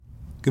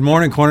Good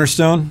morning,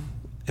 Cornerstone.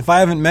 If I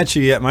haven't met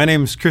you yet, my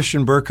name is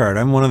Christian Burkhardt.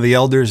 I'm one of the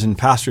elders and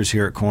pastors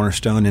here at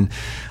Cornerstone, and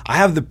I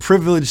have the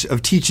privilege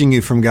of teaching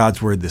you from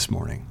God's Word this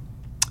morning.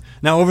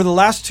 Now, over the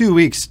last 2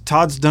 weeks,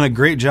 Todd's done a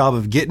great job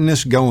of getting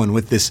us going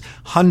with this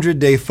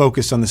 100-day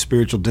focus on the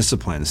spiritual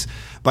disciplines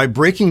by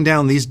breaking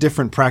down these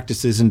different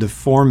practices into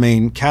four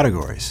main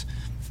categories: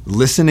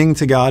 listening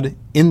to God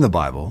in the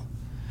Bible,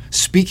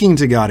 speaking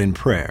to God in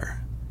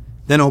prayer,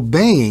 then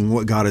obeying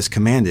what God has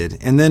commanded,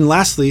 and then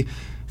lastly,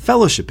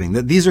 fellowshipping,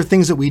 that these are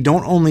things that we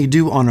don't only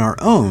do on our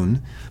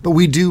own, but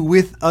we do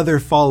with other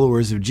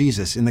followers of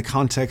Jesus in the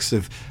context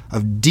of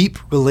deep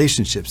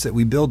relationships that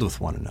we build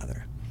with one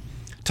another.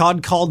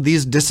 Todd called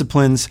these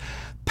disciplines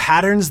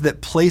patterns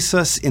that place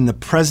us in the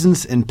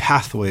presence and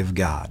pathway of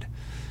God.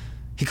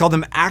 He called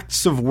them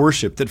acts of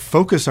worship that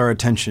focus our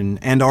attention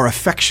and our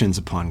affections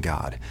upon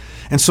God.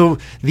 And so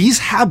these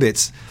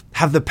habits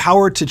have the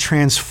power to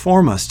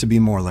transform us to be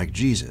more like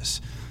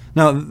Jesus.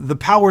 Now, the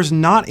power's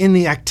not in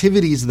the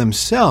activities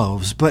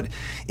themselves, but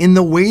in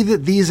the way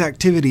that these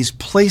activities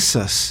place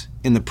us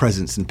in the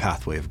presence and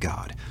pathway of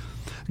God.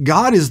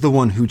 God is the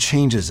one who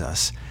changes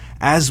us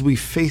as we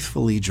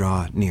faithfully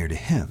draw near to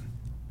Him.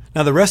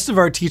 Now, the rest of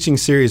our teaching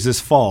series this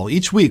fall,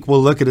 each week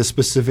we'll look at a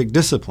specific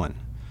discipline,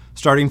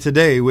 starting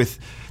today with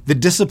the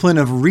discipline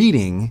of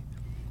reading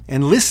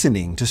and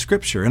listening to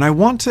Scripture. And I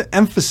want to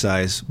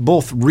emphasize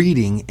both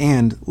reading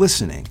and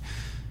listening.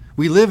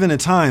 We live in a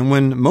time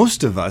when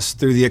most of us,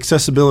 through the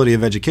accessibility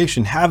of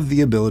education, have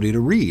the ability to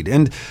read.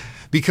 And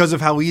because of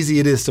how easy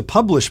it is to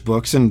publish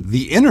books and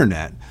the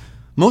internet,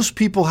 most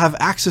people have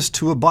access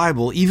to a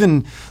Bible,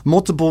 even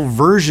multiple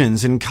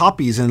versions and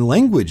copies and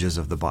languages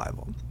of the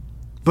Bible.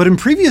 But in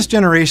previous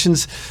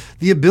generations,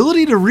 the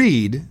ability to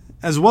read,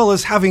 as well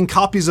as having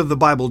copies of the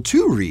Bible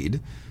to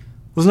read,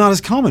 was not as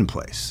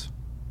commonplace.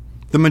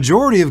 The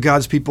majority of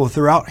God's people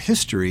throughout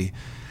history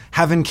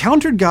have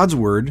encountered God's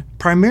Word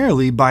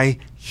primarily by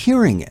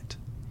hearing it.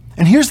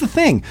 And here's the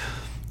thing,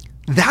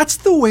 that's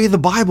the way the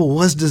Bible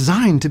was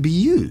designed to be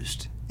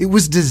used. It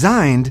was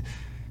designed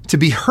to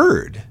be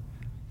heard.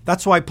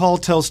 That's why Paul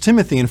tells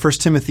Timothy in 1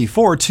 Timothy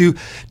 4 to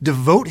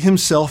devote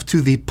himself to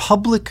the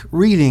public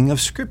reading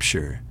of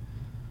Scripture,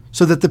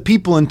 so that the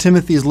people in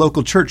Timothy's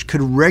local church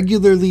could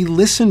regularly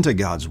listen to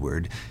God's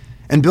Word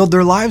and build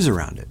their lives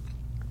around it.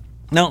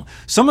 Now,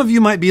 some of you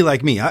might be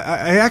like me.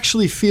 I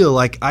actually feel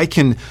like I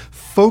can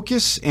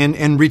focus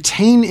and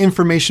retain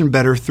information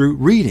better through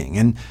reading.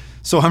 And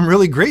so I'm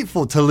really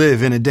grateful to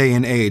live in a day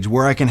and age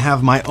where I can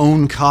have my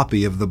own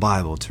copy of the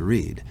Bible to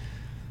read.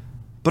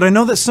 But I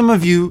know that some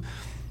of you,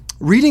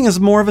 reading is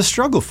more of a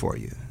struggle for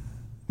you.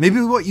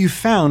 Maybe what you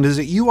found is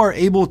that you are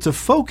able to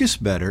focus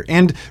better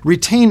and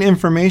retain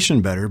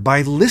information better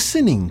by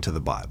listening to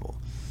the Bible,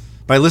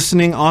 by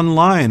listening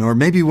online, or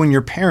maybe when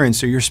your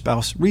parents or your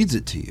spouse reads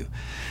it to you.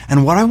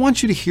 And what I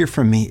want you to hear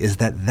from me is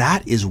that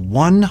that is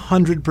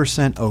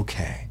 100%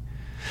 okay.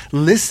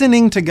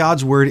 Listening to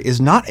God's Word is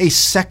not a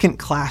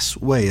second-class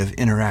way of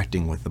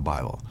interacting with the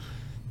Bible.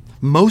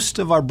 Most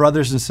of our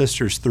brothers and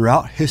sisters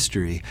throughout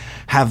history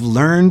have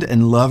learned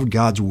and loved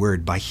God's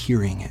Word by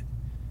hearing it.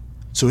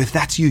 So if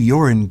that's you,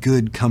 you're in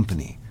good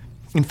company.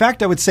 In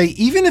fact, I would say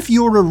even if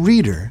you're a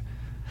reader,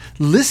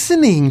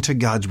 listening to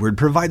God's Word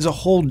provides a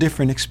whole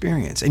different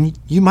experience, and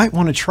you might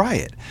want to try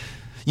it.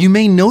 You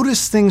may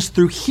notice things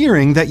through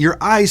hearing that your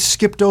eyes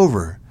skipped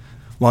over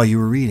while you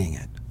were reading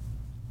it.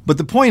 But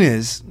the point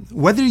is,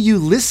 whether you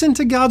listen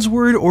to God's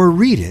Word or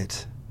read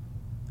it,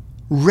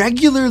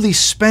 regularly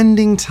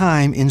spending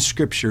time in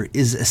Scripture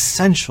is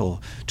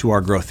essential to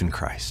our growth in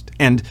Christ.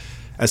 And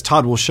as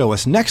Todd will show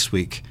us next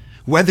week,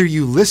 whether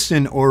you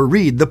listen or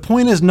read, the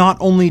point is not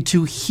only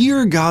to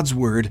hear God's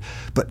Word,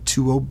 but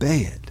to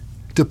obey it,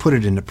 to put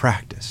it into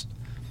practice.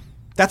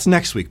 That's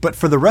next week. But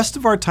for the rest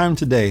of our time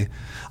today,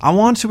 I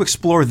want to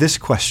explore this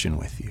question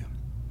with you.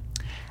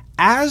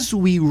 As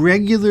we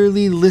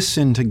regularly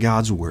listen to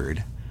God's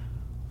Word,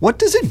 what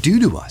does it do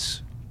to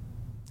us?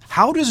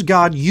 How does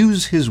God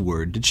use His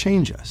Word to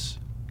change us?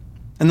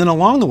 And then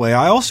along the way,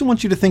 I also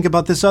want you to think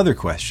about this other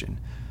question.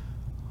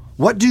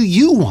 What do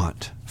you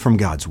want from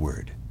God's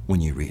Word when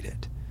you read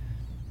it?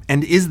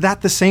 And is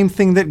that the same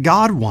thing that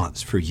God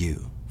wants for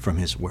you from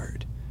His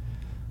Word?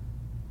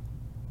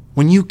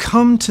 When you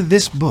come to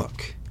this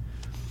book,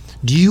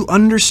 do you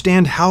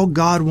understand how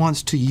God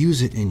wants to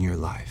use it in your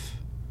life?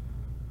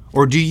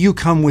 Or do you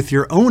come with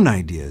your own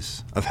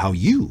ideas of how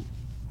you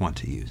want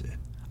to use it?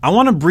 I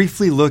want to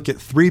briefly look at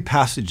 3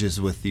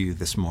 passages with you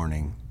this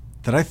morning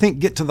that I think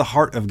get to the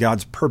heart of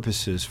God's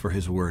purposes for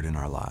His Word in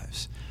our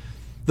lives.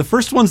 The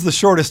first one's the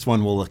shortest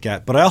one we'll look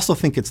at, but I also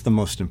think it's the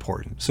most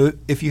important. So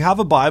if you have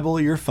a Bible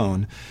or your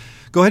phone,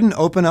 go ahead and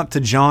open up to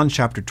John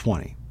chapter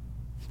 20.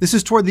 This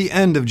is toward the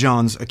end of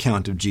John's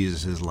account of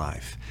Jesus'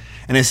 life.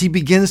 And as he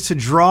begins to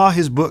draw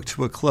his book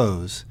to a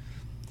close,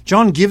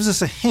 John gives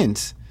us a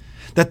hint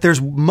that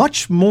there's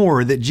much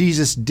more that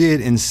Jesus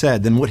did and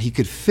said than what he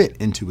could fit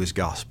into his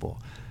gospel.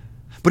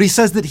 But he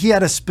says that he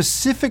had a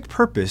specific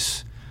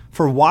purpose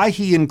for why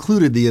he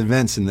included the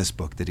events in this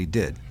book that he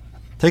did.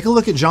 Take a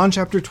look at John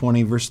chapter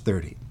 20, verse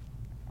 30.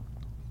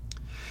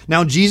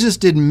 Now Jesus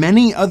did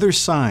many other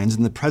signs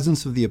in the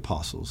presence of the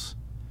apostles,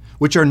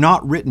 which are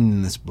not written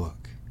in this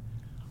book.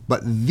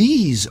 But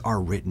these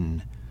are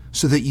written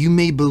so that you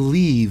may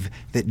believe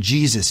that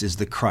Jesus is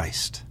the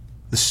Christ,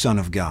 the Son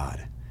of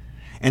God,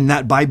 and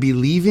that by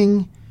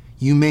believing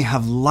you may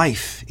have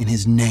life in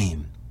his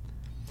name.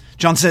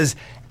 John says,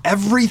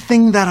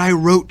 everything that I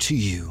wrote to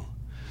you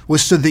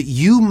was so that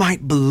you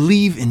might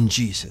believe in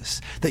Jesus,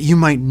 that you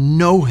might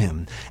know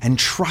him and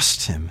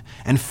trust him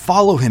and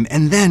follow him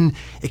and then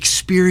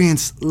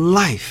experience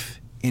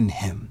life in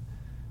him.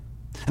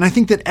 And I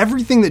think that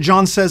everything that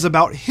John says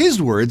about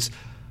his words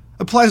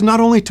applies not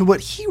only to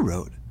what he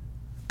wrote,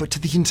 but to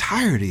the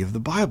entirety of the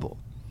Bible.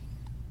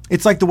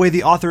 It's like the way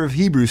the author of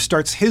Hebrews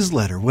starts his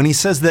letter when he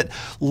says that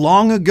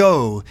long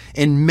ago,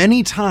 in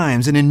many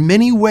times and in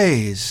many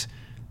ways,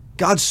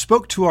 God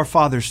spoke to our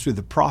fathers through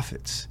the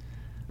prophets.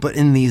 But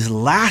in these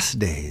last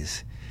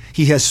days,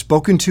 he has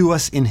spoken to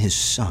us in his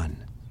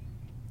Son.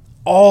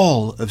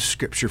 All of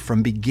Scripture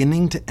from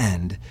beginning to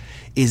end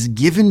is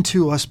given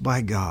to us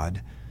by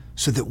God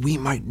so that we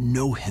might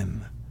know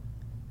him.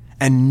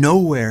 And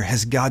nowhere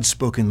has God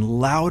spoken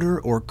louder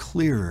or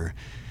clearer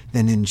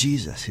than in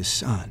Jesus, his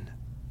Son.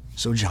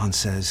 So John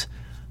says,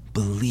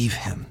 believe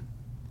him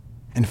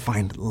and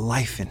find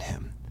life in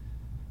him.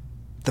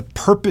 The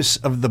purpose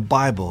of the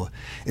Bible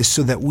is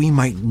so that we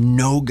might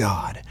know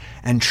God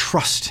and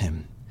trust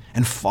him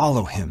and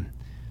follow him.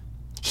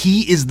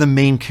 He is the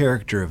main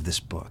character of this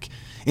book.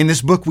 In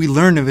this book, we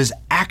learn of his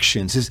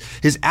actions,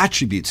 his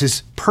attributes,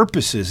 his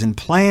purposes and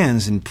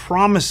plans and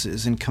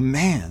promises and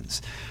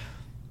commands.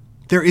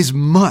 There is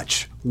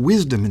much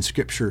wisdom in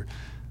Scripture,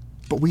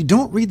 but we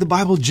don't read the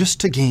Bible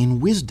just to gain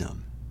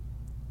wisdom.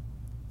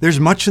 There's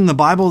much in the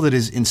Bible that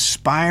is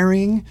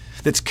inspiring,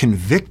 that's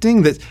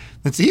convicting,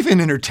 that's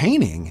even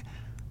entertaining.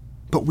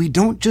 But we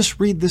don't just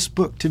read this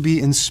book to be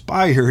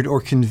inspired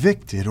or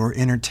convicted or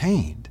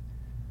entertained.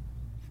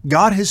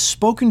 God has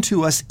spoken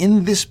to us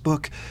in this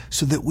book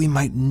so that we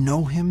might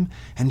know him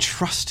and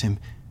trust him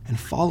and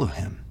follow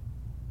him.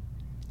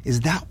 Is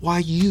that why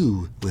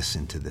you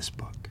listen to this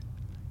book?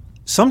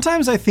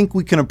 Sometimes I think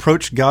we can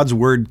approach God's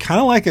word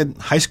kind of like a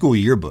high school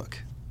yearbook.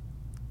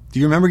 Do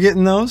you remember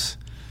getting those?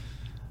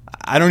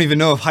 I don't even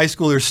know if high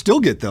schoolers still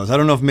get those. I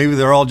don't know if maybe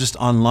they're all just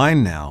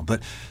online now,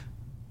 but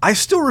I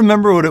still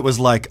remember what it was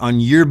like on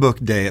yearbook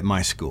day at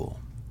my school.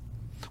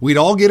 We'd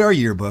all get our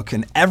yearbook,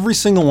 and every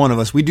single one of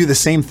us, we'd do the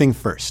same thing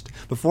first.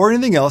 Before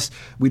anything else,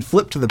 we'd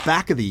flip to the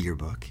back of the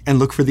yearbook and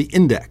look for the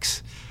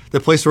index, the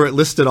place where it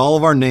listed all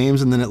of our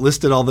names, and then it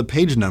listed all the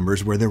page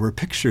numbers where there were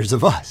pictures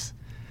of us.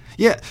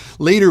 Yeah,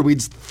 later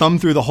we'd thumb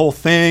through the whole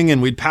thing,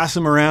 and we'd pass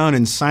them around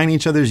and sign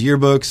each other's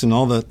yearbooks and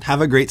all the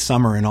have a great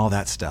summer and all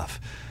that stuff.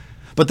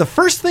 But the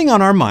first thing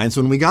on our minds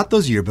when we got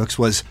those yearbooks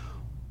was,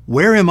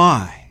 where am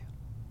I?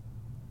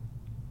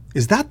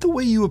 Is that the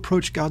way you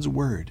approach God's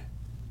word?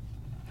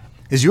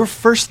 Is your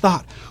first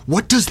thought,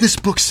 what does this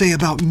book say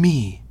about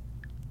me?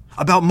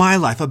 About my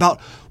life,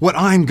 about what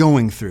I'm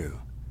going through?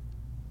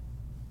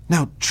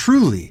 Now,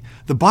 truly,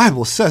 the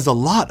Bible says a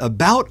lot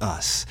about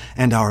us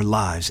and our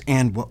lives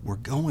and what we're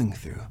going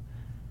through.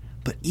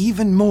 But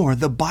even more,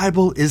 the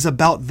Bible is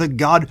about the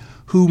God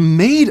who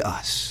made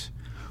us,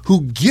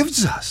 who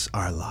gives us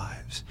our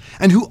lives,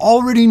 and who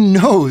already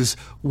knows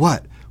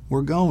what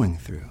we're going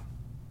through.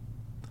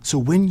 So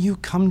when you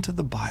come to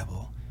the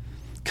Bible,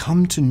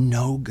 come to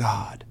know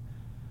God,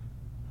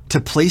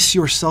 to place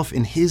yourself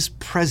in his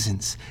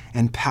presence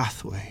and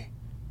pathway.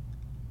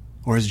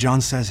 Or as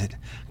John says it,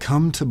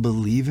 come to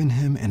believe in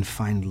him and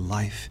find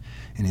life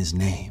in his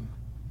name.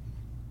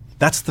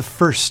 That's the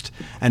first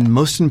and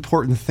most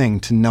important thing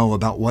to know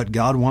about what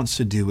God wants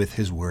to do with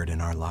his word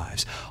in our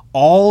lives.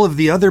 All of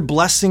the other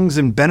blessings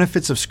and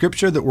benefits of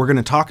Scripture that we're going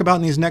to talk about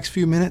in these next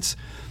few minutes,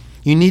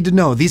 you need to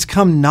know these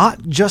come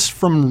not just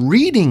from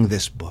reading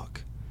this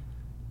book,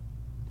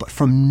 but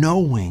from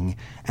knowing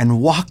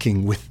and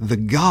walking with the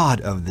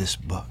God of this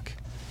book.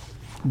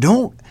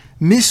 Don't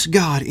miss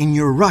God in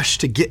your rush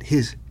to get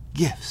his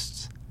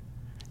gifts.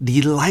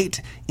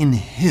 Delight in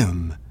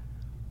him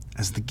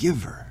as the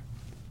giver.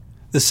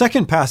 The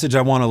second passage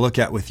I want to look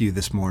at with you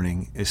this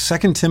morning is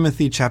 2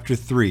 Timothy chapter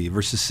 3,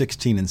 verses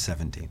 16 and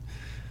 17.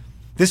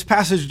 This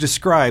passage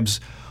describes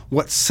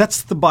what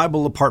sets the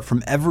Bible apart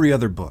from every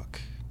other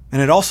book,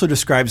 and it also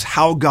describes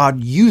how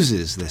God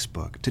uses this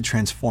book to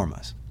transform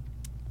us.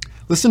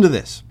 Listen to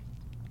this.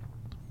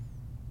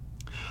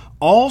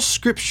 All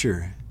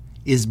Scripture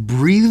is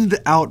breathed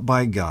out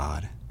by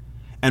God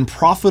and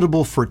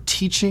profitable for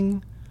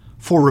teaching,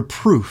 for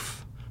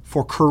reproof,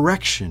 for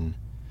correction,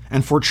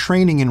 and for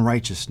training in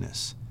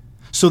righteousness,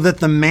 so that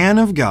the man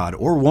of God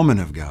or woman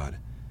of God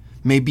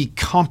may be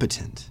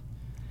competent,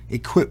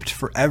 equipped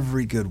for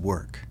every good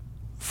work.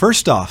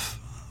 First off,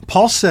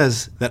 Paul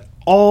says that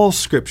all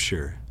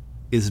Scripture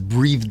is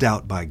breathed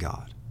out by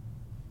God.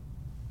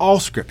 All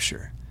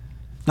Scripture.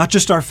 Not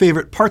just our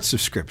favorite parts of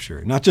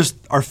Scripture, not just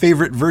our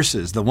favorite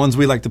verses, the ones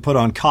we like to put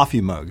on coffee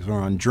mugs or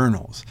on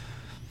journals,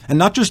 and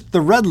not just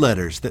the red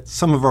letters that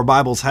some of our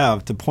Bibles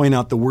have to point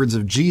out the words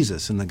of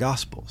Jesus in the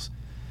Gospels.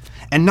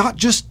 And not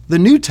just the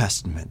New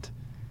Testament,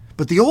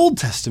 but the Old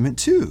Testament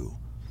too.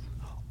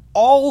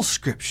 All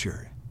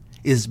Scripture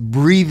is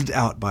breathed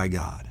out by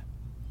God.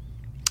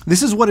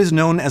 This is what is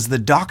known as the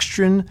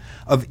doctrine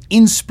of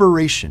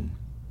inspiration,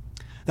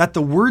 that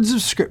the words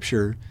of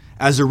Scripture,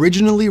 as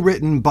originally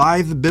written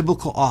by the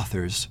biblical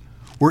authors,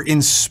 were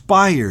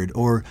inspired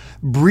or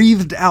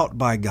breathed out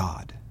by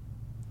God,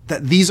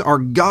 that these are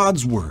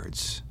God's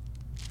words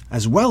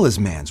as well as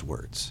man's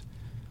words.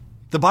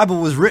 The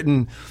Bible was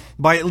written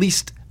by at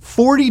least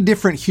 40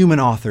 different human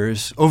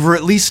authors over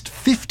at least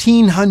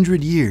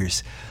 1,500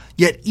 years,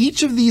 yet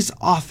each of these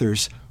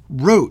authors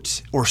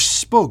wrote or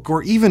spoke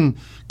or even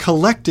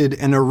collected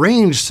and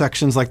arranged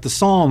sections like the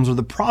Psalms or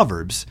the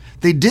Proverbs.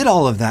 They did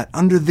all of that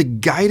under the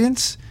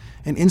guidance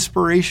and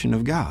inspiration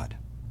of God.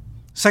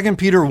 2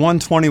 Peter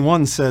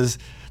 1:21 says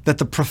that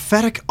the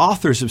prophetic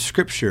authors of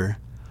Scripture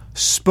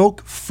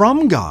spoke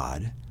from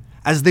God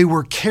as they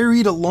were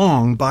carried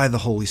along by the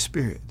Holy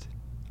Spirit.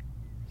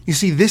 You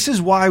see, this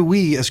is why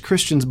we as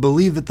Christians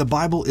believe that the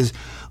Bible is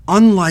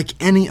unlike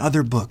any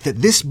other book,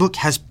 that this book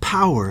has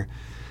power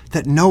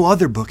that no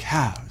other book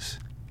has.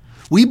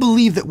 We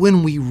believe that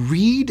when we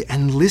read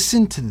and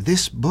listen to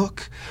this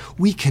book,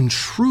 we can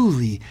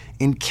truly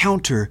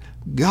encounter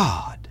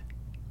God,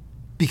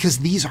 because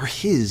these are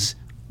His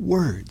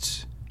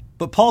words.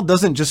 But Paul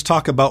doesn't just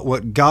talk about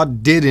what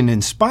God did in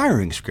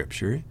inspiring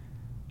Scripture.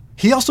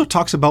 He also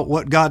talks about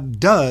what God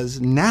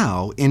does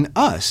now in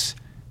us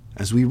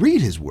as we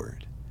read His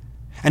Word.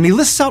 And he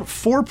lists out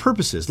 4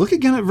 purposes. Look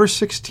again at verse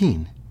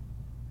 16.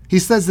 He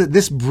says that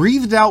this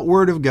breathed out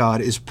Word of God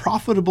is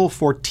profitable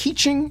for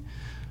teaching,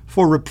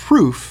 for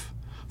reproof,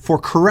 for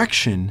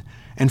correction,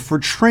 and for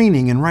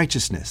training in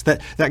righteousness.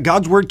 That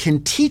God's Word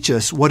can teach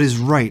us what is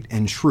right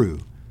and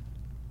true.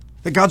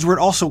 That God's Word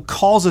also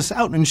calls us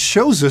out and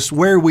shows us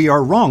where we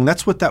are wrong.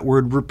 That's what that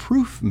word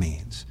reproof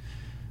means.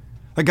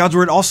 That God's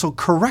Word also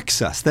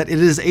corrects us, that it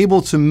is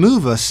able to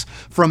move us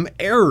from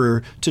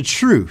error to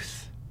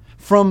truth,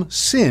 from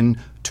sin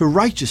to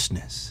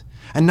righteousness.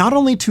 And not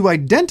only to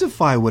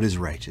identify what is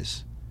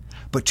righteous,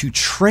 but to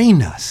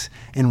train us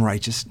in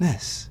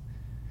righteousness.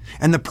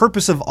 And the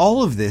purpose of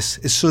all of this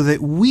is so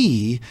that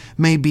we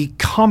may be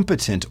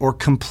competent or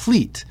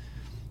complete,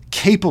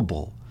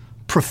 capable,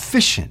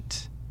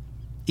 proficient,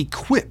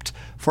 equipped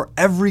for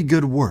every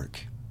good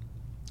work.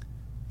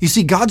 You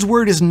see, God's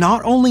Word is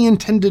not only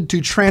intended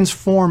to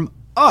transform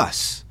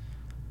us,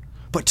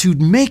 but to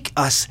make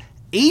us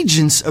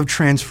agents of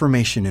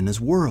transformation in His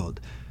world.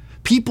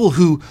 People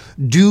who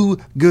do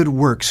good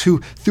works, who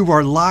through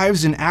our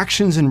lives and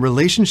actions and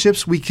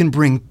relationships, we can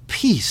bring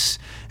peace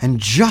and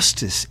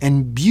justice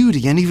and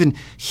beauty and even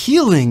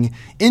healing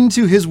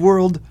into His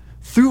world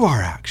through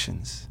our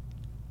actions.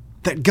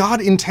 That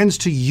God intends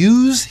to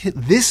use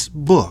this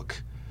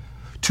book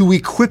to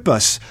equip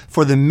us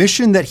for the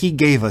mission that He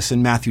gave us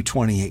in Matthew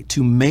 28,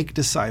 to make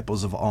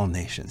disciples of all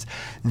nations.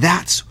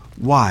 That's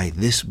why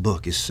this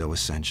book is so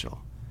essential.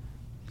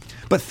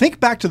 But think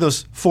back to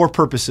those 4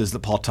 purposes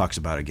that Paul talks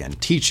about again: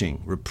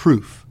 teaching,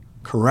 reproof,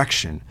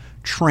 correction,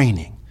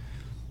 training.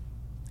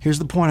 Here's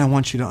the point I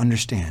want you to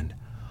understand.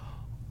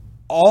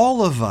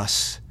 All of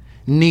us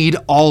need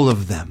all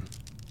of them.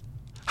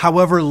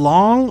 However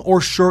long or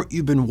short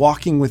you've been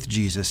walking with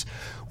Jesus,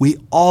 we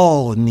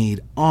all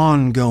need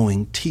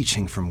ongoing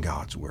teaching from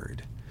God's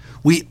Word.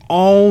 We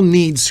all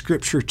need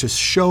Scripture to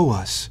show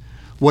us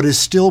what is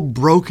still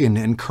broken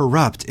and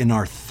corrupt in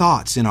our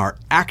thoughts, in our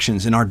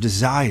actions, in our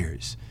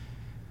desires.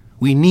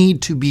 We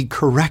need to be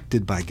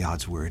corrected by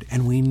God's Word,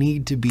 and we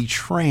need to be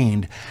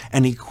trained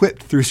and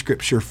equipped through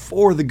Scripture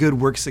for the good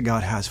works that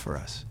God has for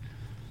us.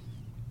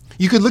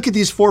 You could look at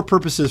these 4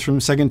 purposes from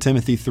 2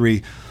 Timothy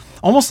 3,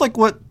 almost like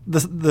what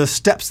the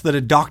steps that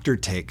a doctor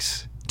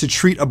takes to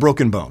treat a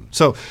broken bone.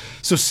 So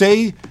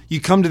say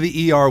you come to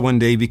the ER one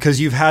day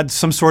because you've had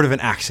some sort of an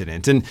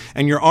accident, and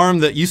your arm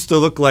that used to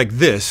look like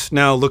this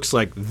now looks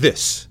like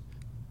this,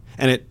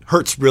 and it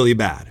hurts really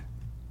bad.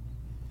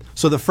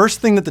 So the first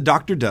thing that the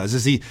doctor does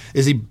is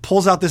he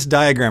pulls out this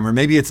diagram, or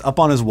maybe it's up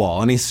on his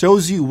wall, and he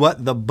shows you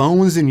what the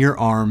bones in your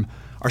arm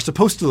are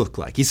supposed to look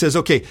like. He says,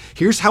 okay,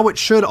 here's how it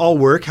should all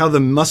work, how the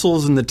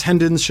muscles and the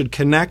tendons should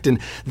connect, and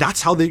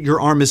that's how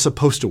your arm is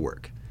supposed to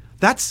work.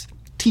 That's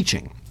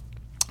teaching,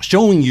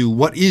 showing you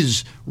what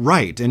is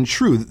right and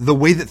true, the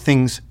way that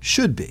things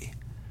should be.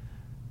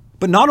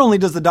 But not only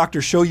does the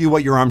doctor show you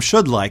what your arm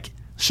should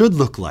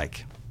look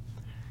like,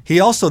 he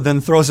also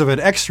then throws up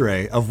an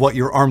x-ray of what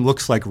your arm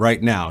looks like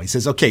right now. He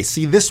says, okay,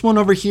 see this one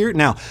over here?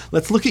 Now,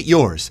 let's look at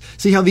yours.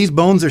 See how these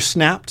bones are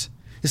snapped?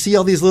 You see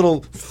all these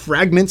little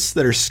fragments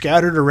that are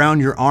scattered around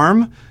your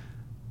arm?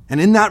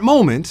 And in that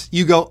moment,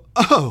 you go,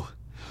 oh,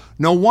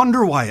 no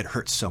wonder why it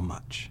hurts so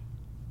much.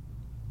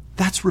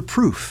 That's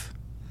reproof,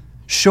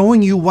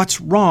 showing you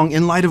what's wrong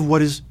in light of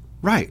what is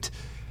right.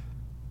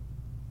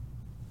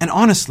 And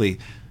honestly,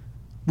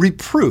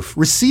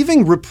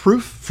 receiving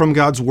reproof from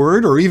God's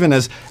Word, or even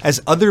as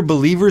other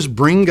believers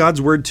bring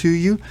God's Word to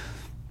you,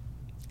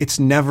 it's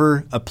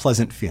never a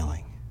pleasant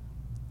feeling.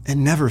 It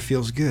never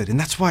feels good. And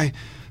that's why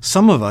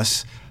some of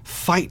us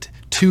fight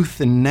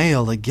tooth and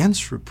nail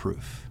against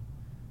reproof.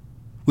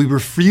 We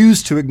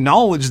refuse to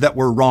acknowledge that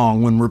we're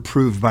wrong when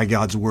reproved by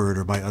God's word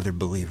or by other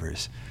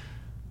believers.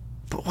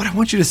 But what I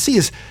want you to see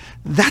is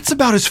that's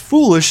about as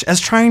foolish as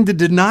trying to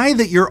deny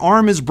that your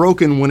arm is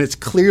broken when it's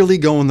clearly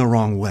going the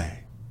wrong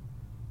way.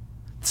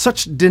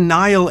 Such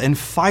denial and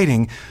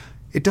fighting,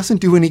 it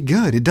doesn't do any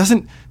good. It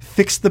doesn't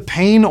fix the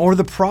pain or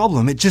the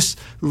problem. It just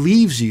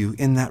leaves you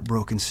in that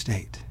broken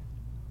state.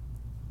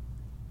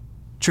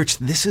 Church,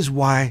 this is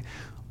why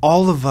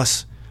all of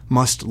us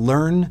must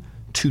learn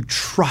to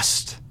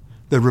trust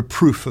the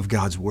reproof of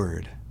God's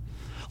word.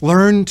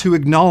 Learn to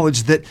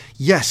acknowledge that,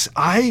 yes,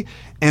 I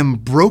am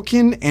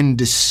broken and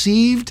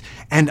deceived,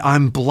 and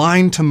I'm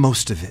blind to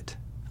most of it.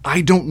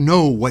 I don't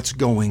know what's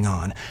going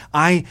on.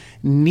 I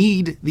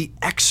need the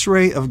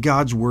X-ray of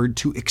God's word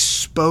to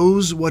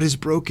expose what is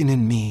broken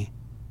in me.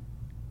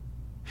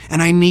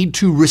 And I need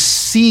to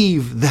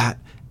receive that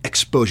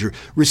exposure,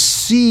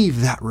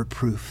 receive that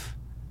reproof.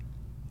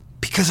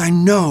 Because I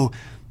know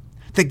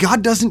that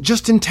God doesn't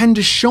just intend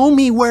to show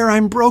me where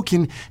I'm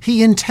broken,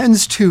 He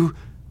intends to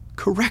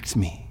correct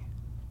me.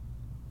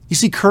 You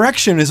see,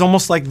 correction is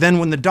almost like then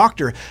when the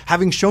doctor,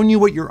 having shown you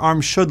what your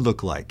arm should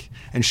look like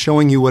and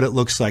showing you what it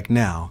looks like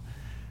now,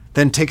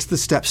 then takes the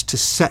steps to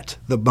set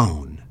the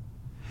bone.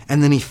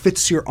 And then he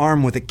fits your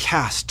arm with a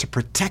cast to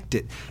protect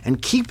it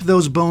and keep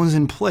those bones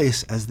in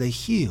place as they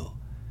heal.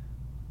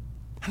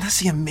 And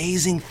that's the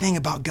amazing thing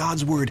about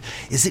God's word,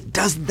 is it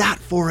does that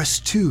for us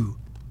too.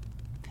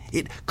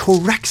 It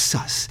corrects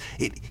us.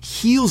 It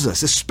heals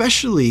us,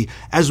 especially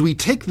as we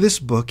take this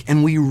book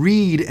and we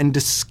read and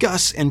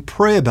discuss and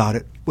pray about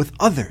it with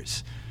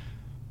others.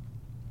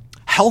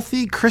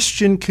 Healthy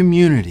Christian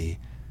community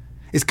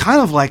is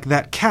kind of like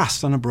that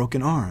cast on a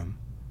broken arm.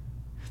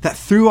 That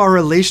through our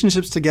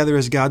relationships together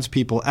as God's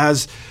people,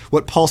 as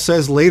what Paul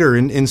says later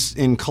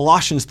in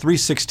Colossians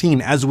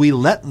 3:16, as we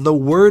let the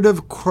word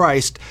of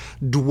Christ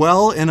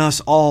dwell in us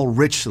all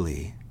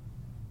richly,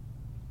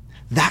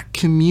 that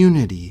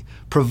community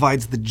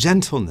provides the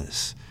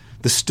gentleness,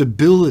 the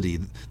stability,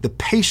 the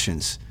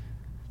patience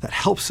that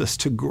helps us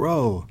to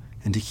grow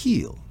and to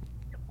heal.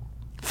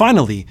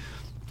 Finally,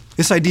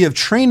 this idea of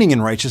training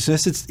in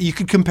righteousness, you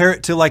could compare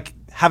it to like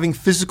having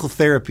physical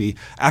therapy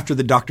after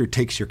the doctor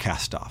takes your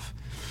cast off.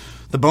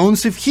 The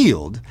bones have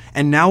healed,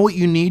 and now what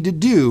you need to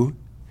do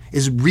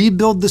is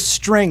rebuild the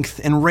strength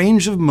and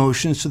range of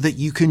motion so that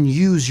you can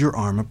use your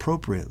arm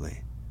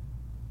appropriately.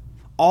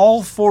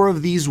 All four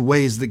of these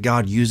ways that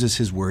God uses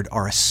His word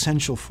are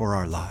essential for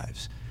our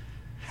lives.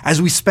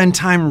 As we spend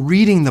time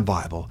reading the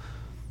Bible,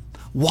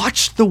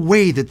 watch the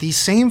way that these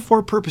same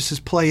four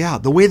purposes play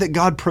out, the way that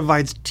God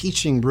provides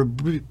teaching,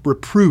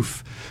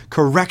 reproof,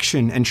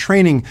 correction, and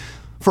training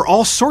for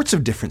all sorts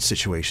of different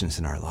situations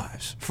in our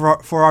lives,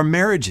 for our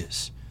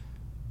marriages,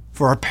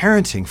 for our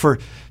parenting, for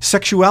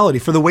sexuality,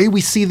 for the way we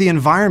see the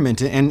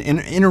environment and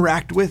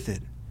interact with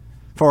it,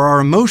 for our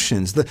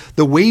emotions,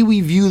 the way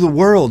we view the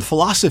world,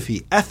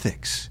 philosophy,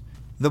 ethics.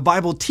 The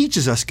Bible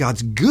teaches us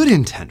God's good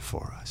intent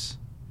for us.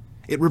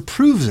 It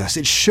reproves us.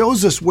 It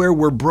shows us where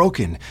we're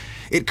broken.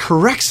 It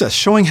corrects us,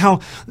 showing how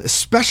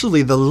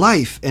especially the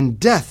life and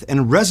death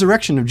and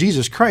resurrection of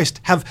Jesus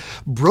Christ have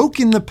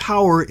broken the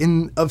power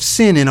of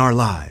sin in our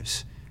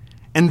lives.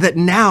 And that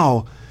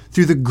now,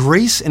 through the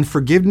grace and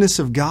forgiveness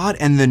of God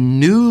and the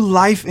new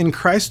life in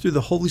Christ through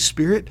the Holy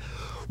Spirit,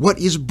 what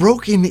is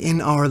broken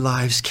in our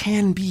lives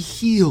can be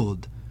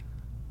healed.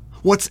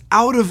 What's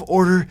out of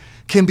order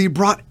can be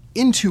brought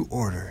into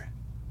order.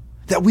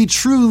 That we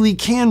truly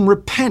can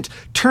repent,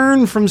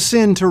 turn from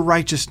sin to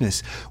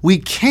righteousness. We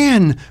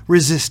can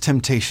resist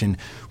temptation.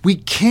 We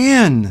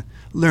can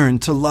learn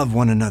to love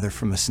one another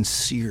from a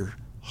sincere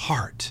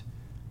heart.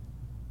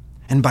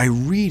 And by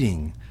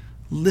reading,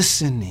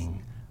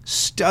 listening,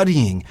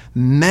 studying,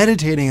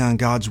 meditating on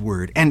God's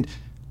word, and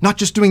not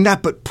just doing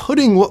that, but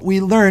putting what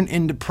we learn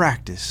into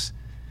practice,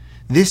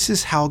 this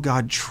is how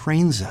God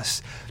trains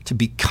us to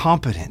be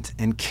competent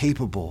and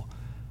capable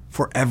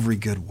for every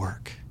good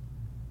work.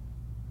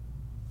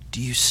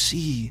 Do you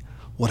see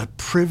what a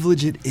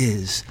privilege it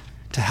is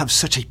to have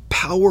such a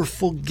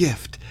powerful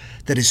gift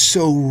that is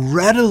so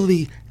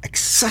readily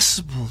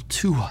accessible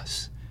to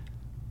us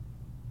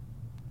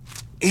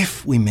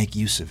if we make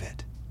use of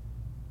it?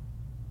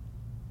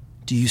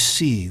 Do you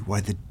see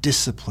why the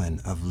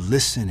discipline of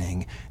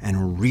listening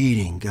and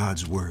reading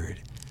God's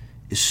word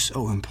is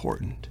so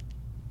important?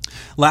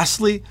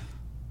 Lastly,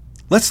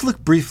 let's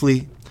look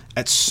briefly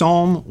at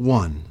Psalm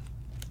 1.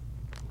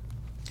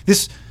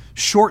 This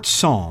short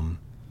psalm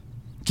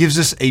gives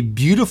us a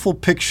beautiful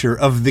picture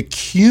of the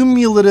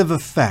cumulative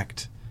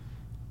effect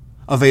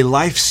of a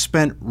life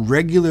spent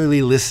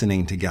regularly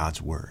listening to God's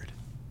word.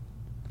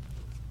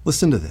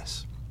 Listen to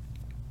this.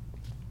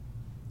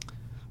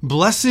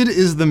 Blessed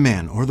is the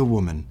man or the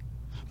woman.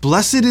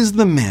 Blessed is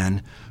the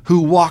man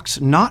who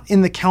walks not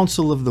in the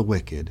counsel of the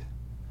wicked,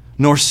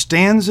 nor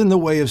stands in the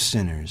way of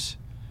sinners,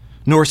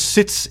 nor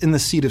sits in the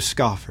seat of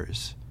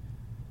scoffers.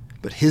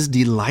 But his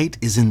delight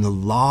is in the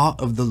law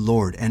of the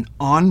Lord, and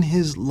on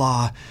his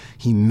law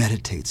he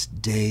meditates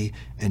day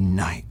and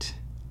night.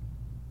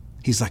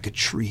 He's like a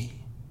tree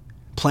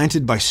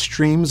planted by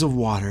streams of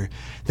water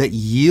that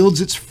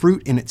yields its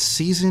fruit in its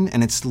season,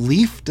 and its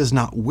leaf does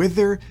not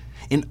wither.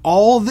 In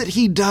all that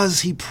he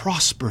does, he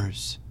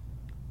prospers.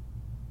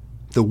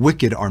 The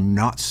wicked are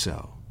not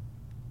so.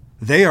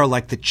 They are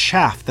like the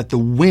chaff that the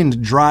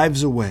wind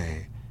drives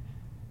away.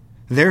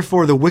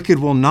 Therefore, the wicked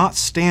will not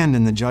stand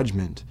in the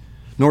judgment,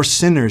 nor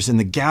sinners in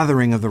the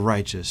gathering of the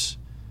righteous.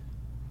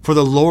 For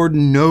the Lord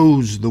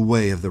knows the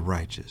way of the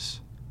righteous,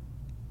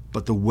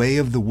 but the way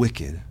of the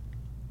wicked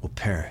will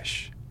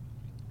perish.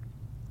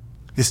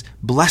 This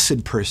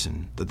blessed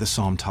person that the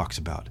psalm talks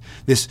about,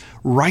 this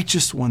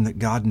righteous one that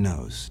God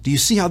knows. Do you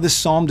see how this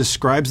psalm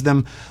describes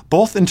them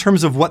both in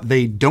terms of what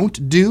they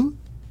don't do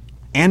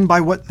and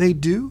by what they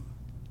do?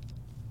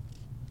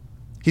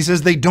 He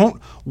says they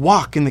don't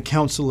walk in the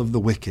counsel of the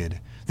wicked.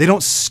 They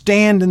don't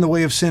stand in the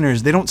way of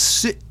sinners. They don't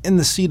sit in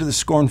the seat of the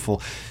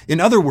scornful. In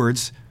other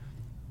words,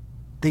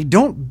 they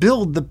don't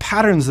build the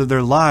patterns of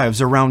their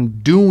lives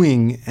around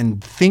doing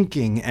and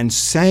thinking and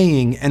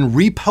saying and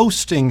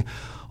reposting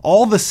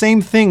all the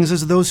same things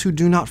as those who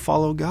do not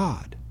follow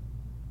God.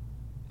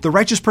 The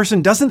righteous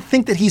person doesn't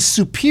think that he's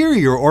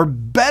superior or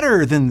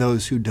better than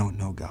those who don't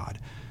know God.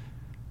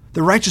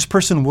 The righteous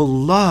person will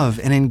love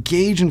and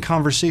engage in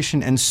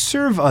conversation and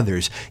serve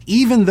others,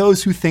 even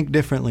those who think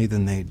differently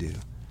than they do.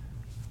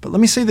 But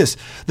let me say this,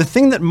 the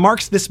thing that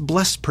marks this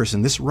blessed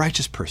person, this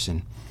righteous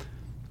person,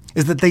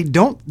 is that they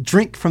don't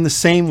drink from the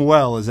same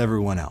well as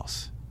everyone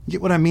else. You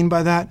get what I mean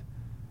by that?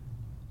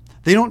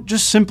 They don't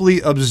just simply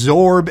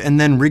absorb and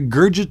then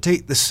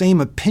regurgitate the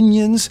same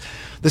opinions,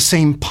 the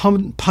same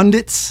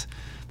pundits,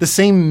 the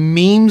same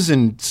memes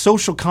and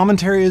social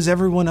commentary as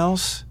everyone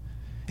else.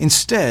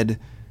 Instead,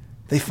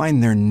 they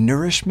find their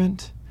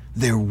nourishment,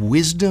 their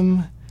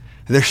wisdom,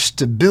 their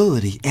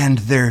stability, and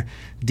their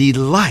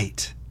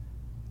delight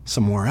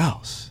somewhere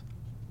else.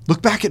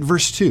 Look back at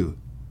verse 2.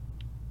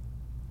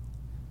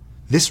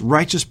 This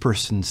righteous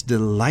person's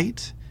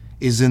delight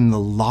is in the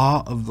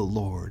law of the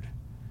Lord,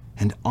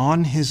 and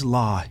on his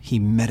law he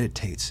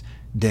meditates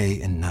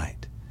day and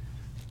night.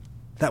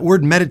 That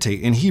word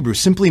meditate in Hebrew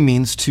simply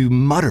means to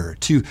mutter,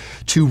 to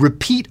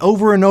repeat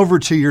over and over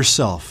to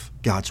yourself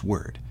God's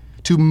word,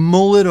 to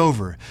mull it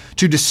over,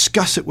 to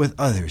discuss it with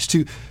others,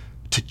 to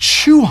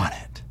chew on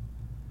it,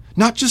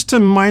 not just to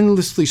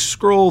mindlessly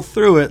scroll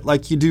through it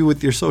like you do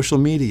with your social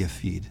media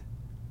feed,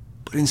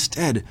 but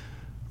instead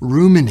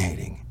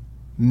ruminating,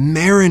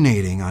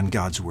 marinating on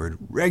God's word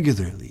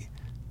regularly,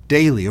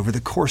 daily, over the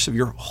course of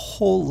your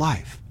whole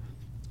life.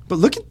 But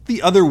look at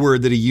the other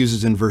word that he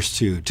uses in verse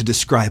 2 to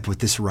describe what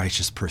this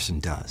righteous person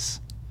does.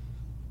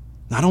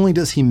 Not only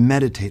does he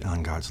meditate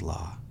on God's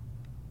law,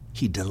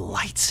 he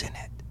delights in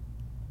it.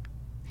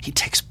 He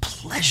takes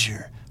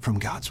pleasure from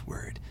God's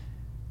word.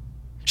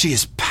 She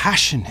is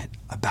passionate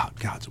about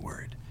God's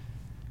word.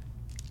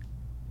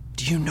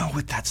 Do you know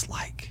what that's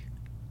like?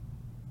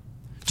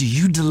 Do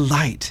you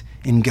delight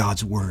in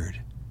God's word?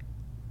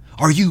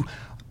 Are you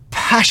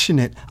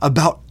passionate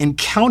about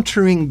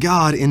encountering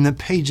God in the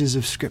pages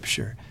of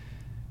Scripture?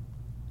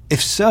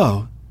 If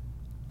so,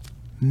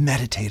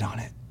 meditate on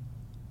it.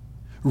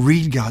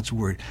 Read God's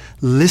word.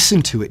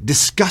 Listen to it.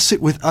 Discuss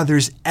it with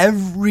others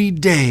every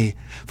day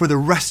for the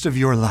rest of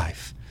your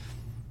life.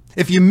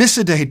 If you miss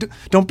a day,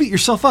 don't beat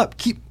yourself up.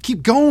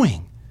 Keep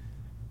going.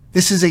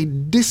 This is a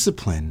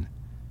discipline,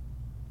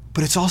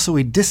 but it's also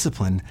a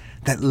discipline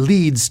that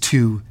leads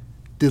to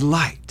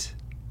delight.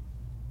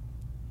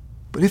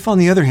 But if, on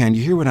the other hand,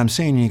 you hear what I'm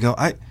saying and you go,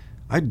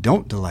 I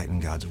don't delight in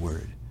God's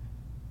word,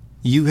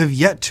 you have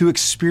yet to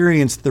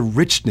experience the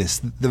richness,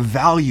 the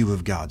value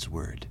of God's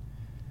word.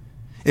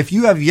 If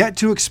you have yet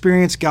to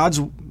experience God's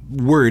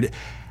word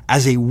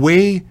as a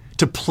way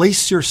to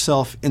place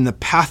yourself in the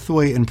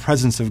pathway and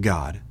presence of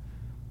God,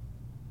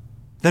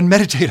 then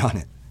meditate on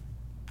it.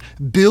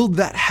 Build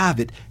that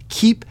habit.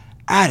 Keep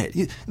at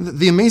it.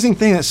 The amazing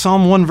thing that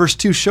Psalm 1 verse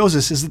 2 shows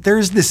us is that there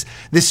is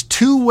this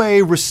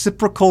two-way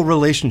reciprocal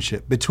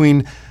relationship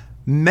between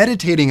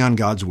meditating on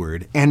God's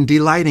word and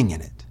delighting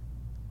in it.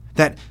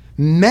 That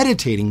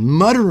meditating,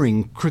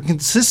 muttering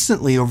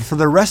consistently for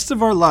the rest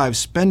of our lives,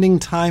 spending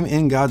time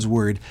in God's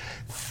word,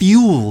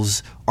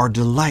 fuels our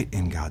delight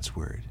in God's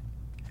word.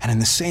 And in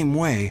the same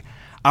way,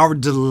 our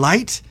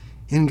delight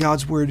in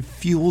God's word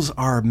fuels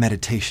our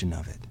meditation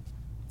of it.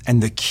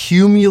 And the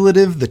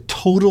cumulative, the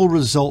total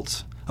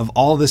result of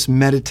all this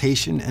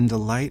meditation and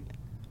delight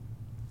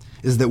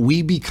is that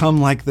we become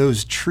like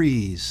those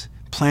trees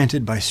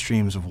planted by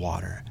streams of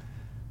water.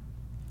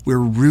 We're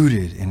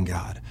rooted in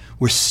God.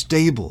 We're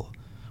stable.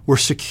 We're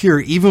secure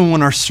even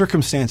when our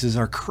circumstances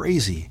are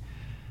crazy.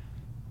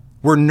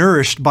 We're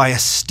nourished by a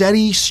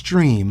steady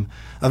stream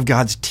of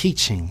God's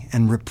teaching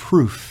and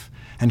reproof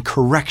and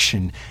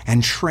correction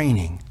and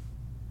training.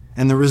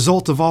 And the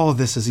result of all of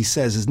this, as he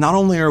says, is not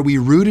only are we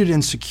rooted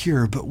and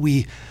secure, but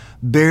we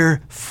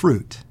bear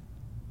fruit.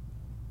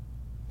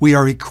 We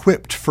are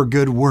equipped for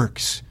good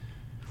works.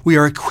 We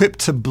are equipped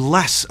to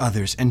bless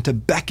others and to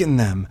beckon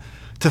them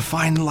to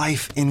find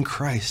life in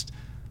Christ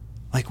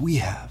like we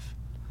have.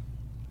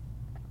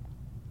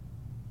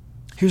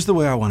 Here's the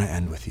way I want to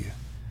end with you.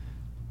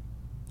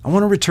 I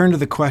want to return to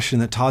the question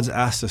that Todd's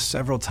asked us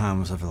several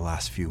times over the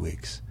last few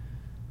weeks.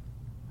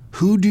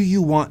 Who do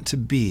you want to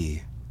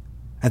be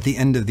at the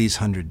end of these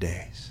 100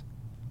 days?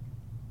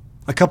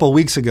 A couple of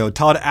weeks ago,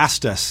 Todd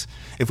asked us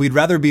if we'd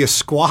rather be a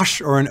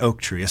squash or an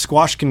oak tree. A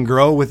squash can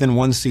grow within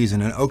one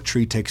season, an oak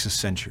tree takes a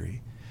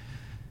century.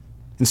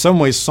 In some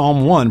ways,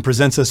 Psalm 1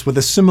 presents us with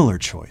a similar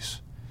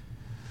choice.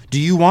 Do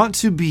you want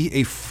to be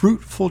a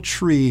fruitful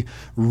tree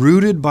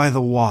rooted by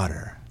the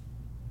water,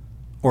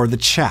 or the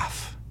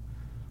chaff,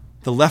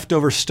 the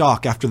leftover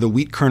stalk after the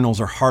wheat kernels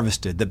are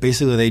harvested, that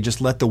basically they just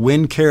let the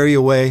wind carry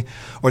away,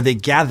 or they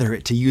gather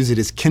it to use it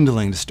as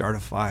kindling to start a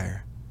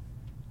fire?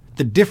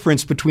 The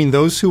difference between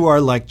those who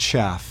are like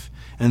chaff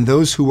and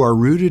those who are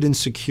rooted and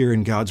secure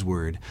in God's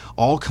word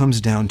all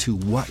comes down to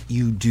what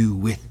you do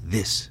with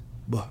this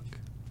book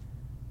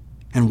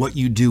and what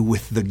you do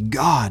with the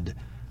God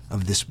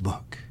of this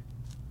book.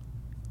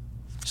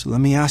 So let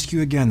me ask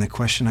you again the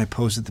question I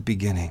posed at the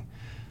beginning.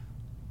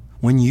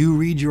 When you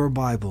read your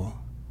Bible,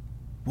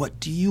 what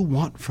do you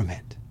want from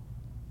it?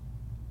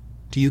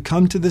 Do you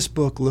come to this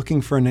book looking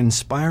for an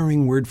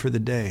inspiring word for the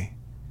day,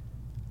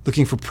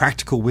 looking for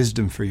practical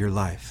wisdom for your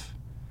life?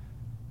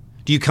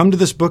 Do you come to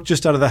this book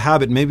just out of the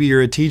habit, maybe you're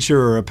a teacher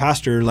or a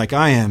pastor like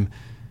I am,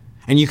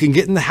 and you can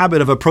get in the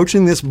habit of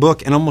approaching this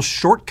book and almost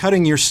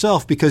shortcutting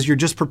yourself because you're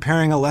just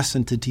preparing a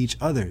lesson to teach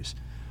others?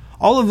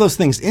 All of those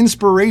things,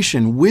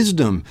 inspiration,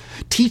 wisdom,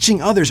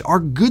 teaching others,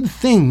 are good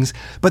things,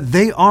 but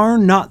they are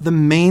not the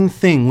main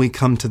thing we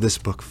come to this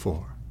book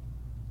for.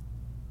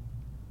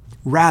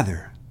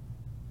 Rather,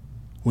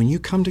 when you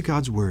come to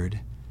God's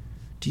word,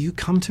 do you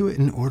come to it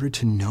in order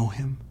to know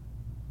him,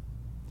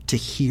 to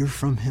hear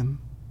from him,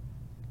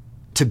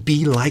 to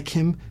be like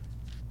him,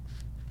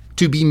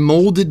 to be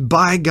molded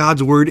by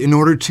God's word in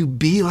order to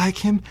be like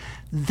him?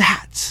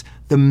 That's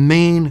the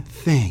main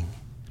thing.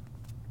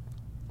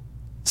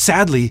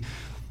 Sadly,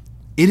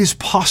 it is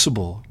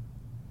possible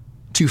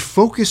to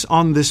focus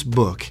on this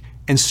book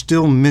and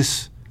still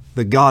miss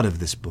the God of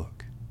this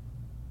book.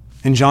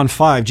 In John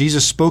 5,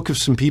 Jesus spoke of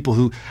some people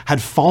who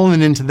had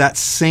fallen into that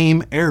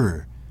same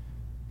error.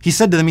 He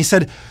said to them,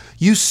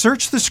 "You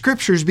search the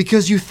scriptures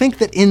because you think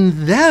that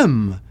in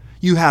them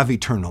you have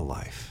eternal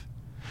life.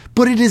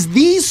 But it is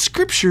these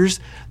scriptures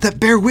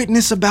that bear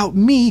witness about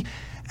me,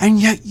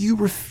 and yet you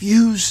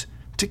refuse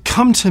to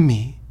come to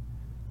me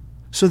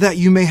so that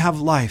you may have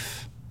life."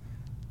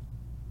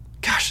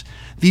 Gosh,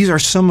 these are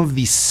some of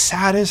the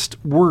saddest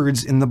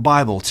words in the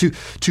Bible.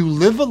 To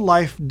live a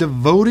life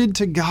devoted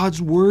to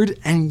God's word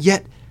and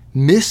yet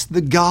miss the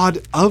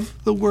God of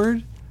the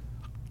word?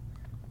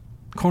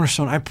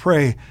 Cornerstone, I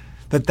pray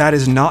that that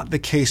is not the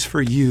case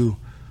for you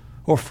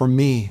or for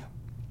me.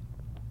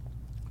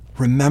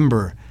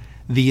 Remember,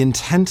 the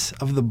intent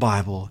of the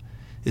Bible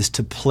is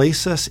to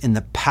place us in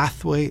the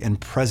pathway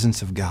and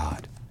presence of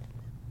God.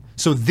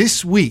 So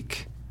this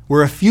week,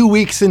 we're a few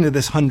weeks into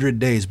this 100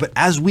 days, but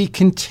as we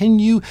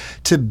continue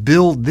to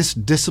build this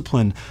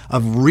discipline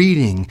of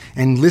reading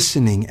and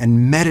listening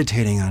and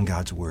meditating on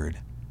God's word,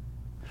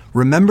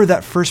 remember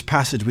that first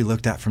passage we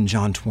looked at from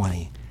John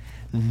 20.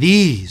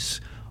 These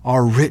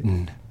are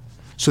written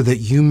so that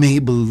you may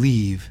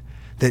believe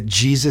that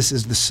Jesus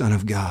is the Son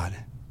of God,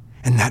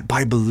 and that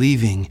by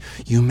believing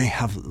you may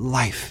have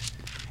life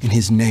in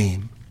his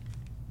name.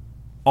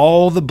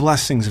 All the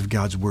blessings of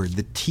God's word,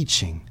 the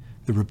teaching,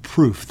 the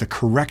reproof, the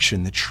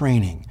correction, the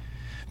training,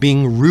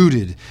 being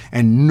rooted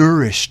and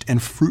nourished and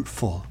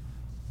fruitful.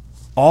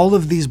 All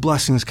of these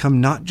blessings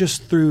come not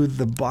just through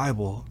the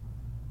Bible,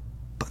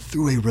 but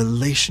through a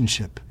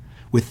relationship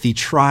with the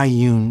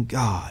triune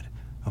God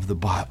of the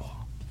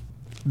Bible.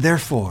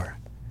 Therefore,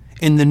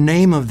 in the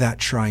name of that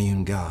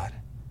triune God,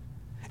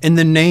 in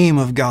the name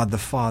of God the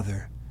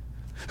Father,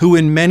 who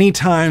in many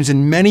times,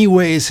 in many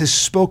ways has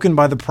spoken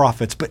by the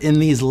prophets, but in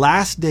these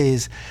last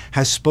days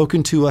has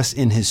spoken to us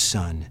in his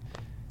Son,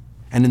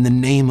 and in the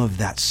name of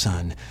that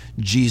Son,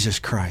 Jesus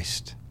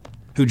Christ,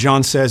 who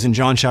John says in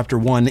John chapter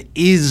 1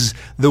 is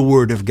the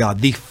Word of God,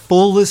 the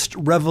fullest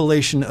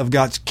revelation of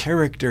God's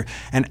character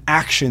and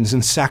actions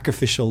and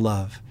sacrificial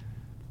love.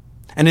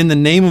 And in the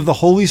name of the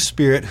Holy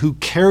Spirit, who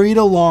carried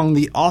along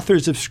the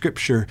authors of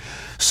Scripture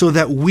so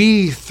that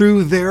we,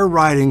 through their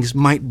writings,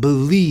 might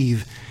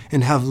believe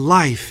and have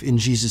life in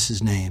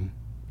Jesus' name.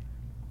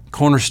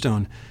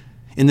 Cornerstone,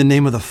 in the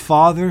name of the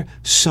Father,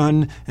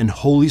 Son, and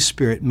Holy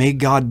Spirit, may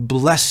God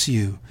bless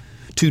you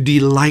to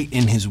delight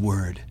in his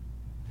word,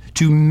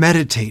 to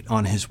meditate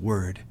on his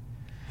word,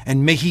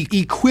 and may he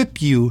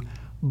equip you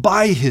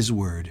by his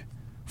word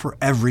for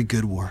every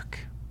good work.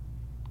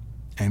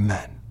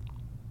 Amen.